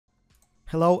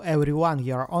Hello everyone,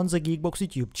 you're on the GeekBox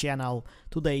YouTube channel.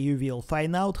 Today you will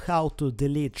find out how to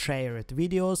delete shared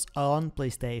videos on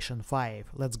PlayStation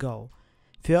 5. Let's go.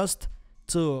 First,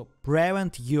 to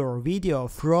prevent your video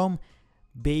from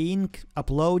being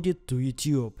uploaded to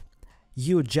YouTube,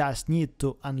 you just need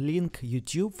to unlink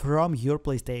YouTube from your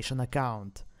PlayStation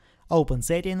account. Open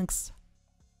Settings,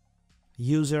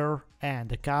 User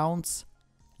and Accounts,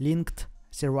 Linked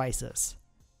Services,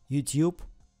 YouTube,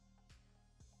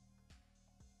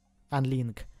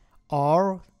 unlink.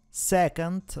 Or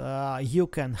second, you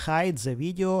can hide the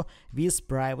video with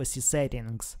privacy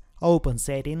settings. Open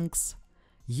Settings,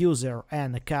 User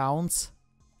and Accounts,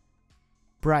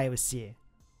 Privacy.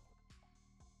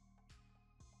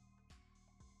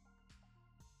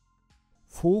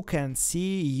 Who can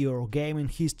see your gaming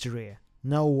history?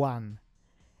 No one.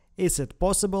 Is it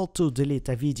possible to delete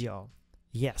a video?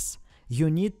 Yes. You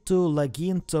need to log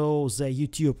into the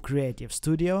YouTube Creative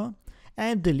Studio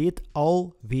and delete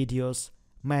all videos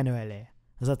manually.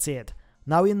 That's it.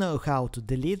 Now you know how to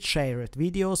delete shared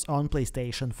videos on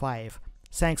PlayStation 5.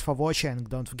 Thanks for watching,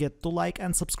 don't forget to like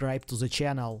and subscribe to the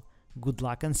channel. Good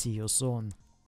luck and see you soon.